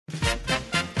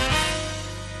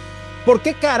¿Por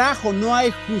qué carajo no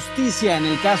hay justicia en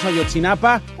el caso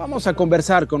Ayotzinapa? Vamos a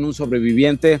conversar con un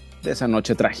sobreviviente de esa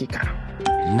noche trágica.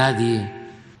 Nadie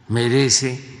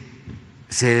merece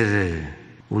ser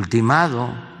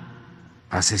ultimado,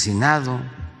 asesinado,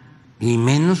 y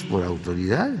menos por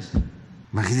autoridades.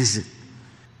 Imagínense,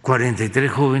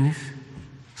 43 jóvenes,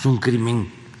 es un crimen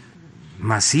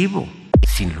masivo.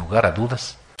 Sin lugar a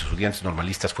dudas, los estudiantes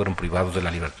normalistas fueron privados de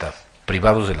la libertad,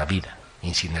 privados de la vida,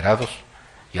 incinerados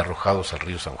y arrojados al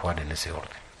río San Juan en ese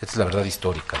orden. Esta es la verdad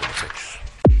histórica de los hechos.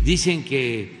 Dicen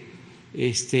que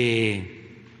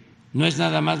no es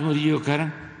nada más Murillo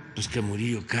Karam, pues que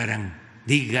Murillo Karam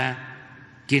diga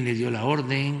quién le dio la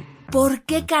orden. ¿Por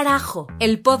qué carajo?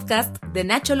 El podcast de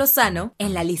Nacho Lozano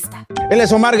en La Lista. Él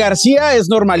es Omar García, es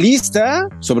normalista,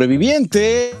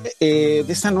 sobreviviente de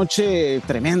esta noche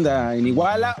tremenda en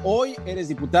Iguala. Hoy eres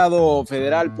diputado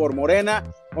federal por Morena.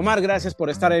 Omar, gracias por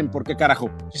estar en ¿Por qué carajo?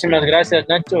 Muchísimas gracias,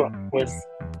 Nacho. Pues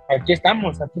aquí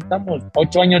estamos,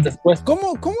 8 años después.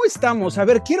 ¿Cómo estamos? A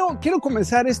ver, quiero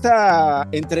comenzar esta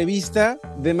entrevista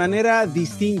de manera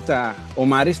distinta,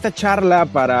 Omar, esta charla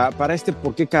para este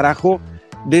 ¿Por qué carajo?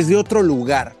 Desde otro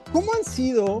lugar. ¿Cómo han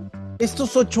sido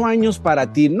estos 8 años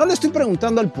para ti? No le estoy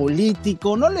preguntando al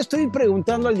político, no le estoy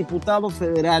preguntando al diputado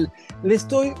federal, le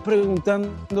estoy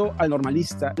preguntando al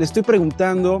normalista, le estoy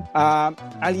preguntando a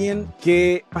alguien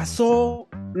que pasó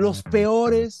los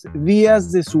peores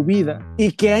días de su vida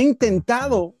y que ha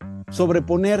intentado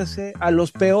sobreponerse a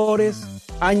los peores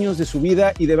años de su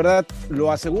vida, y de verdad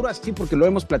lo aseguro así porque lo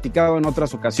hemos platicado en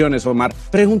otras ocasiones, Omar.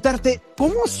 Preguntarte,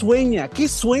 ¿cómo sueña? ¿Qué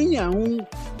sueña un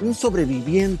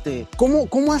sobreviviente?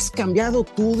 ¿Cómo has cambiado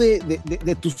tú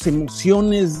de tus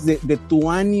emociones, de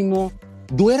tu ánimo?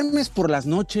 ¿Duermes por las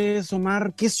noches,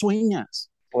 Omar? ¿Qué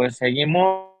sueñas? Pues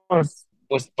seguimos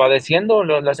padeciendo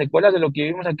las secuelas de lo que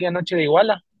vivimos aquí anoche de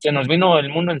Iguala. Se nos vino el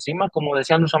mundo encima, como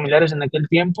decían los familiares en aquel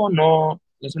tiempo. No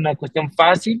es una cuestión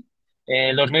fácil.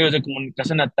 Los medios de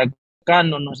comunicación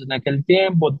atacándonos en aquel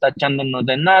tiempo, tachándonos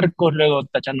de narcos, luego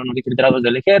tachándonos de infiltrados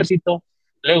del ejército,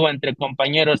 luego entre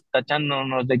compañeros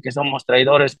tachándonos de que somos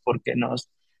traidores porque nos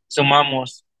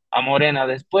sumamos a Morena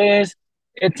después,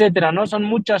 etcétera, ¿no? Son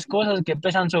muchas cosas que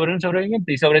pesan sobre un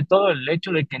sobreviviente, y sobre todo el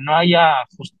hecho de que no haya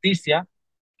justicia,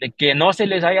 de que no se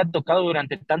les haya tocado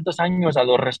durante tantos años a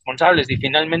los responsables y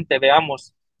finalmente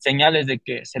veamos señales de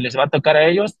que se les va a tocar a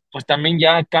ellos, pues también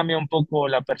ya cambia un poco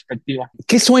la perspectiva.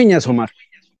 ¿Qué sueñas, Omar?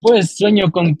 Pues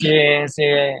sueño con que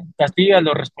se castigue a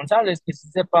los responsables, que se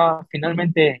sepa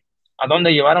finalmente a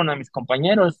dónde llevaron a mis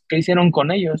compañeros, qué hicieron con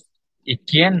ellos y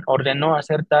quién ordenó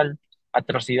hacer tal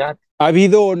atrocidad. ¿Ha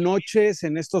habido noches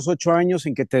en estos 8 años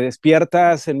en que te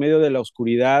despiertas en medio de la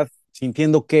oscuridad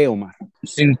sintiendo qué, Omar?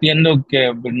 Sintiendo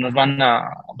que nos van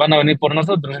a venir por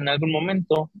nosotros en algún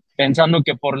momento, pensando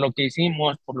que por lo que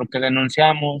hicimos, por lo que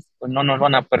denunciamos, pues no nos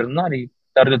van a perdonar y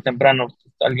tarde o temprano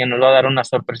pues, alguien nos va a dar una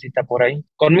sorpresita por ahí.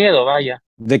 Con miedo, vaya.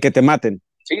 ¿De que te maten?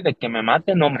 Sí, de que me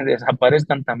maten o me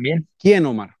desaparezcan también. ¿Quién,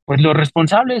 Omar? Pues los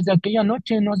responsables de aquella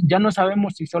noche, ya no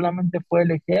sabemos si solamente fue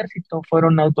el ejército,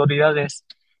 fueron autoridades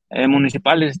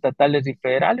municipales, estatales y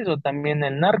federales, o también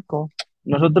el narco.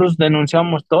 Nosotros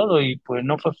denunciamos todo y pues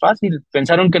no fue fácil.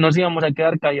 Pensaron que nos íbamos a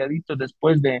quedar calladitos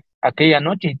después de aquella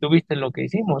noche, y tú viste lo que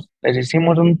hicimos. Les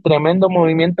hicimos un tremendo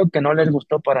movimiento que no les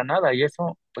gustó para nada, y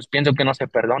eso pues pienso que no se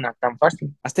perdona tan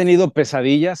fácil. ¿Has tenido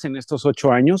pesadillas en estos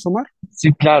 8 años, Omar?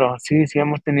 Sí, claro, sí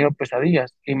hemos tenido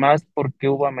pesadillas, y más porque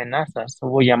hubo amenazas,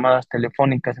 hubo llamadas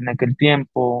telefónicas en aquel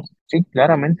tiempo. Sí,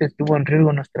 claramente estuvo en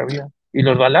riesgo nuestra vida. Y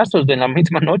los balazos de la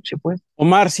misma noche, pues.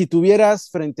 Omar, si tuvieras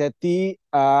frente a ti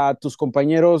a tus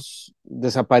compañeros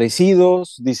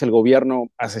desaparecidos, dice el gobierno,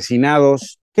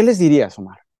 asesinados, ¿qué les dirías,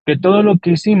 Omar? Que todo lo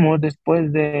que hicimos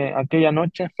después de aquella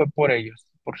noche fue por ellos,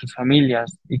 por sus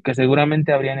familias, y que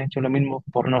seguramente habrían hecho lo mismo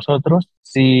por nosotros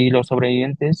si los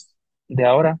sobrevivientes de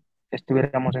ahora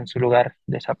estuviéramos en su lugar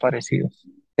desaparecidos.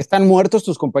 ¿Están muertos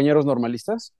tus compañeros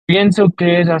normalistas? Pienso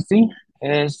que es así.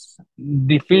 Es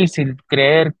difícil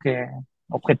creer que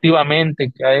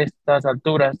objetivamente que a estas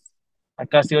alturas, a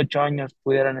casi 8 años,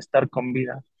 pudieran estar con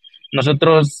vida.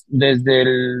 Nosotros desde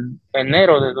el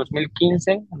enero de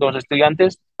 2015, los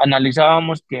estudiantes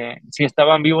analizábamos que si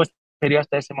estaban vivos sería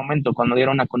hasta ese momento cuando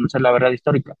dieron a conocer la verdad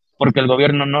histórica, porque el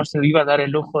gobierno no se iba a dar el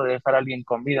lujo de dejar a alguien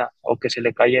con vida o que se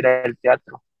le cayera el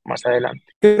teatro. más adelante.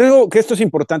 Creo que esto es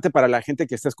importante para la gente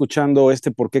que está escuchando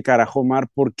este ¿Por qué carajo, Omar?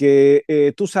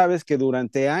 Porque tú sabes que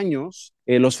durante años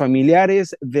los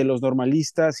familiares de los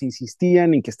normalistas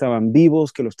insistían en que estaban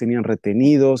vivos, que los tenían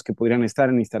retenidos, que podrían estar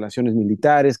en instalaciones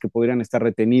militares, que podrían estar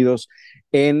retenidos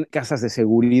en casas de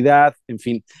seguridad, en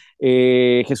fin.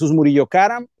 Jesús Murillo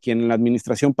Caram, quien en la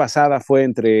administración pasada fue,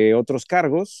 entre otros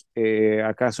cargos,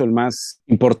 acaso el más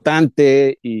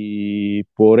importante y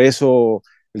por eso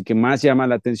el que más llama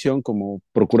la atención como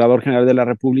Procurador General de la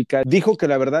República, dijo que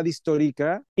la verdad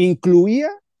histórica incluía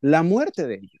la muerte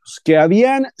de ellos, que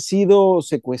habían sido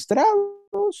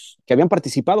secuestrados, que habían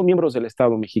participado miembros del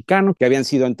Estado mexicano, que habían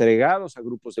sido entregados a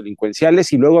grupos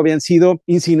delincuenciales y luego habían sido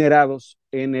incinerados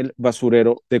en el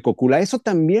basurero de Cocula. Eso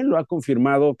también lo ha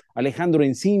confirmado Alejandro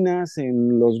Encinas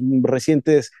en los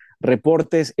recientes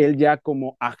reportes, él ya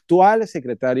como actual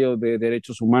secretario de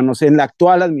Derechos Humanos en la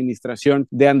actual administración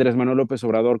de Andrés Manuel López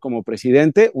Obrador como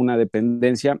presidente, una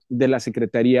dependencia de la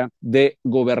Secretaría de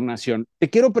Gobernación.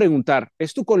 Te quiero preguntar,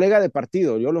 es tu colega de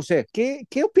partido, yo lo sé,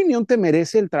 ¿qué opinión te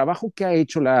merece el trabajo que ha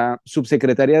hecho la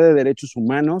Subsecretaría de Derechos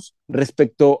Humanos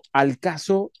respecto al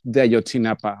caso de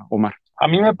Ayotzinapa, Omar? A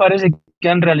mí me parece que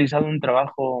han realizado un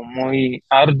trabajo muy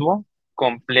arduo,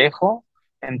 complejo,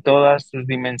 en todas sus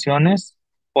dimensiones,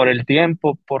 por el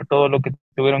tiempo, por todo lo que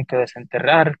tuvieron que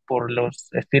desenterrar, por los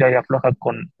estira y afloja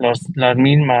con las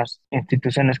mismas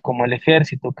instituciones como el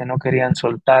ejército, que no querían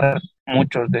soltar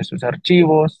muchos de sus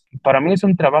archivos. Para mí es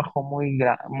un trabajo muy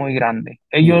grande.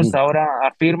 Ellos ahora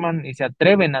afirman y se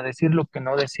atreven a decir lo que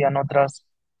no decían otras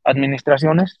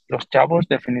administraciones. Los chavos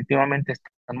definitivamente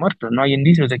están muertos, no hay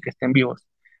indicios de que estén vivos.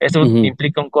 Eso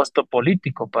implica un costo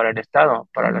político para el Estado,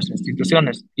 para las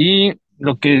instituciones. Y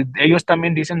lo que ellos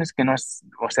también dicen es que no es,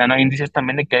 o sea, no hay indicios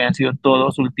también de que hayan sido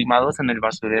todos ultimados en el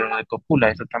basurero de Cocula,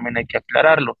 eso también hay que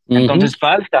aclararlo. Entonces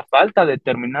falta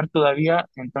determinar todavía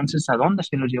entonces a dónde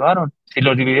se los llevaron, si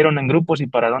los dividieron en grupos y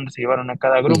para dónde se llevaron a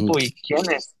cada grupo y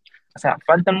quiénes. O sea,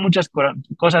 faltan muchas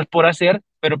cosas por hacer,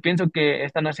 pero pienso que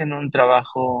están haciendo un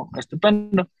trabajo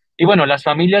estupendo. Y bueno, las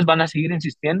familias van a seguir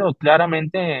insistiendo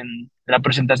claramente en la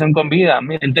presentación con vida.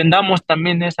 Entendamos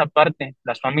también esa parte,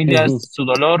 las familias, su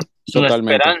dolor, su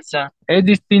Totalmente. esperanza. Es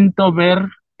distinto ver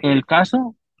el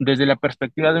caso desde la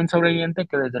perspectiva de un sobreviviente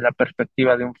que desde la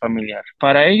perspectiva de un familiar.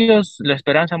 Para ellos, la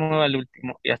esperanza mueve al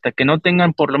último, y hasta que no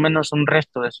tengan por lo menos un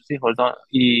resto de sus hijos, ¿no?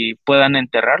 Y puedan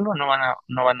enterrarlo, no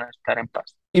van a estar en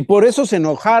paz. Y por eso se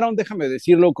enojaron, déjame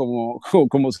decirlo,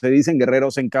 como se dice en Guerrero,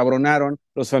 se encabronaron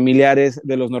los familiares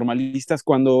de los normalistas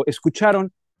cuando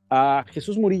escucharon a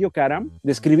Jesús Murillo Caram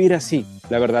describir así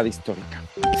la verdad histórica.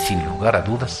 Sin lugar a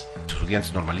dudas, los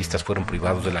estudiantes normalistas fueron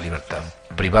privados de la libertad,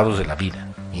 privados de la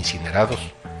vida, incinerados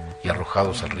y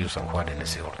arrojados al río San Juan en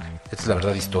ese orden. Esta es la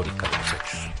verdad histórica de los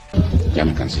hechos. Ya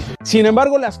me cansé. Sin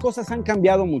embargo, las cosas han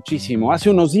cambiado muchísimo. Hace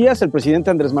unos días, el presidente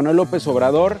Andrés Manuel López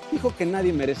Obrador dijo que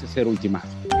nadie merece ser ultimado.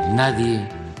 Nadie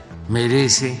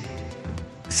merece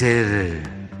ser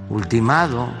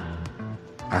ultimado,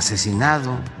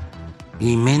 asesinado,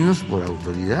 y menos por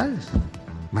autoridades.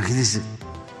 Imagínense,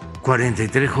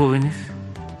 43 jóvenes,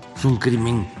 es un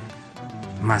crimen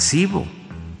masivo.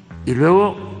 Y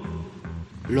luego,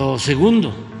 lo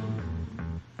segundo,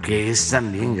 que es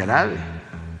también grave,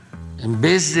 en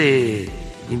vez de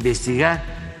investigar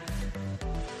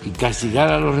y castigar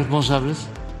a los responsables,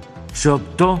 se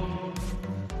optó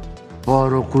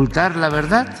por ocultar la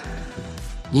verdad,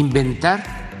 inventar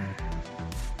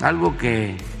algo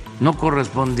que no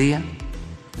correspondía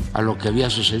a lo que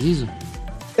había sucedido.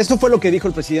 Esto fue lo que dijo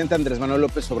el presidente Andrés Manuel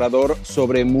López Obrador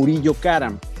sobre Murillo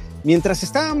Caram. Mientras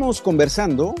estábamos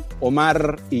conversando,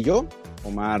 Omar y yo,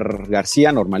 Omar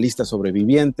García, normalista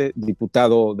sobreviviente,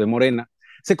 diputado de Morena,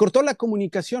 se cortó la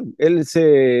comunicación. Él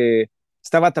se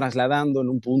estaba trasladando en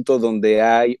un punto donde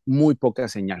hay muy poca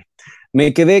señal.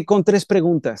 Me quedé con 3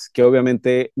 preguntas que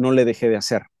obviamente no le dejé de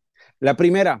hacer. La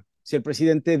primera, si el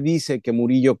presidente dice que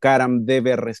Murillo Caram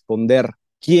debe responder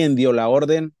quién dio la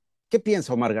orden, ¿qué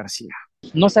piensa Omar García?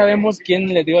 No sabemos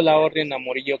quién le dio la orden a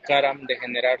Murillo Caram de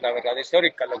generar la verdad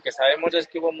histórica. Lo que sabemos es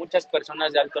que hubo muchas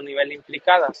personas de alto nivel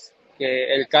implicadas,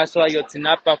 que el caso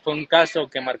Ayotzinapa fue un caso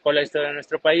que marcó la historia de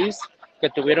nuestro país, que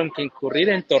tuvieron que incurrir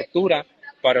en tortura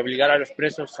para obligar a los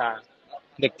presos a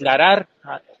declarar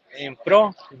en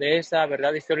pro de esa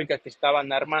verdad histórica que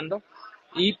estaban armando.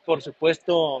 Y por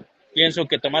supuesto, pienso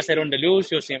que Tomás Herón de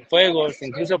Lucio, Cienfuegos,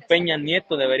 incluso Peña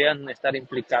Nieto deberían estar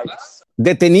implicados.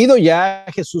 Detenido ya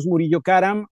Jesús Murillo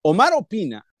Caram, Omar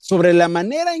opina sobre la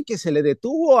manera en que se le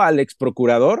detuvo al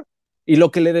exprocurador y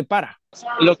lo que le depara.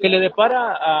 Lo que le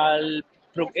depara al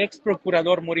ex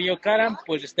procurador Murillo Caram,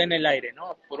 pues está en el aire,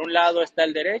 ¿no? Por un lado está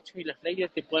el derecho y las leyes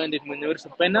que pueden disminuir su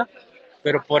pena,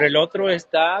 pero por el otro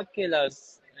está que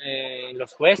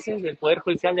los jueces del Poder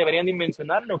Judicial deberían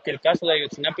dimensionar lo que el caso de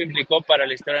Ayotzinapa implicó para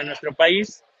la historia de nuestro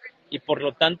país y por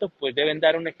lo tanto pues deben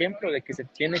dar un ejemplo de que se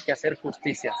tiene que hacer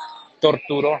justicia.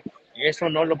 Torturó, eso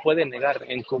no lo puede negar,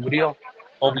 encubrió,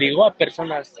 obligó a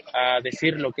personas a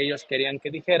decir lo que ellos querían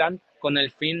que dijeran con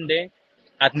el fin de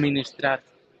administrar,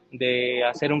 de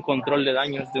hacer un control de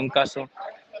daños de un caso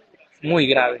muy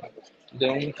grave, de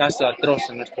un caso atroz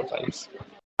en nuestro país.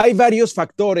 Hay varios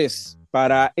factores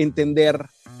para entender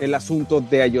el asunto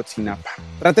de Ayotzinapa.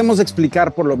 Tratemos de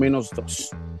explicar por lo menos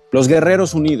dos. Los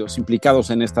Guerreros Unidos implicados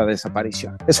en esta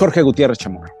desaparición. Es Jorge Gutiérrez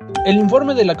Chamorro. El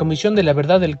informe de la Comisión de la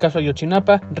Verdad del caso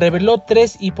Ayotzinapa reveló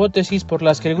 3 hipótesis por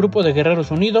las que el grupo de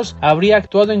Guerreros Unidos habría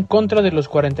actuado en contra de los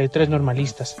 43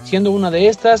 normalistas, siendo una de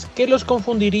estas que los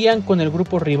confundirían con el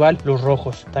grupo rival Los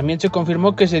Rojos. También se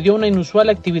confirmó que se dio una inusual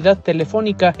actividad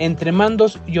telefónica entre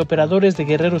mandos y operadores de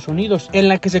Guerreros Unidos, en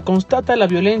la que se constata la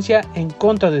violencia en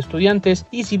contra de estudiantes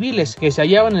y civiles que se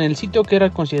hallaban en el sitio que era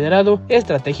considerado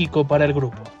estratégico para el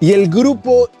grupo. Y el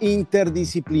grupo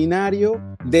interdisciplinario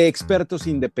de expertos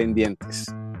independientes.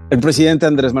 El presidente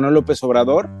Andrés Manuel López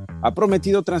Obrador ha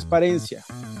prometido transparencia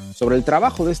sobre el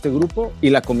trabajo de este grupo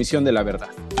y la Comisión de la Verdad.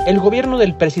 El gobierno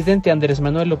del presidente Andrés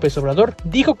Manuel López Obrador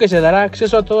dijo que se dará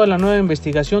acceso a toda la nueva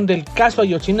investigación del caso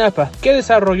Ayotzinapa que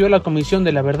desarrolló la Comisión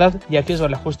de la Verdad y Acceso a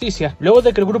la Justicia, luego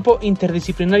de que el grupo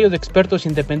interdisciplinario de expertos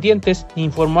independientes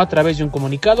informó a través de un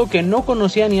comunicado que no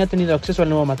conocía ni ha tenido acceso al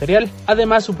nuevo material.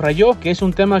 Además, subrayó que es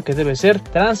un tema que debe ser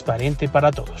transparente para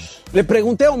todos. Le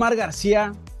pregunté a Omar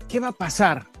García qué va a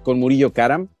pasar con Murillo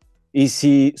Karam y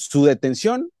si su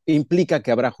detención implica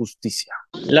que habrá justicia.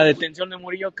 La detención de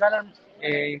Murillo Karam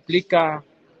implica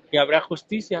que habrá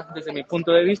justicia desde mi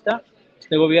punto de vista.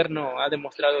 Este gobierno ha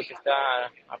demostrado que está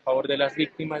a favor de las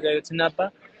víctimas de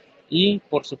Ayotzinapa y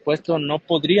por supuesto no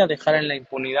podría dejar en la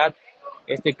impunidad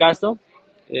este caso.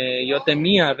 Yo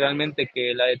temía realmente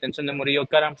que la detención de Murillo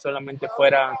Karam solamente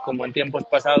fuera como en tiempos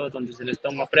pasados donde se les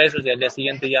toma presos y al día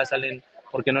siguiente ya salen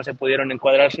porque no se pudieron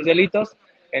encuadrar sus delitos.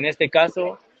 En este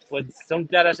caso pues son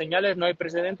claras señales, no hay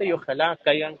precedente y ojalá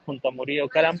caigan junto a Murillo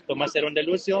Karam, Tomás Herón de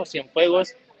Lucio,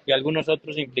 Cienfuegos y algunos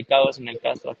otros implicados en el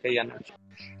caso aquella noche.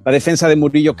 La defensa de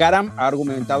Murillo Karam ha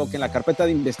argumentado que en la carpeta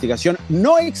de investigación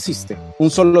no existe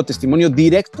un solo testimonio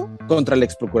directo contra el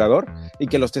exprocurador y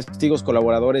que los testigos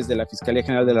colaboradores de la Fiscalía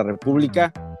General de la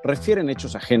República refieren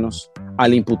hechos ajenos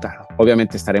al imputado.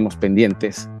 Obviamente estaremos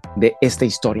pendientes de esta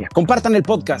historia. Compartan el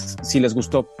podcast si les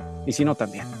gustó. Y si no,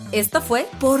 también. Esto fue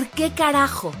 ¿Por qué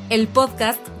carajo? El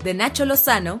podcast de Nacho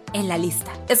Lozano en La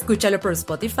Lista. Escúchalo por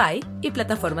Spotify y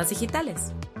plataformas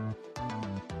digitales.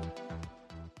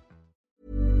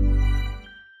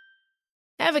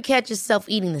 Ever catch yourself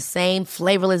eating the same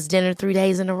flavorless dinner 3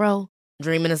 days in a row?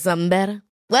 Dreaming of something better?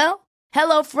 Well,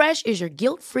 HelloFresh is your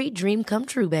guilt-free dream come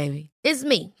true, baby. It's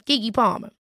me, Keke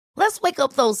Palmer. Let's wake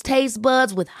up those taste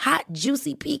buds with hot,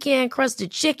 juicy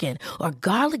pecan-crusted chicken or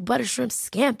garlic butter shrimp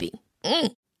scampi.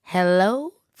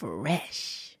 Hello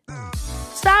Fresh.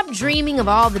 Stop dreaming of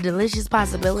all the delicious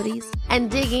possibilities and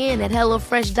dig in at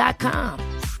HelloFresh.com.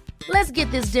 Let's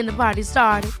get this dinner party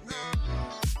started.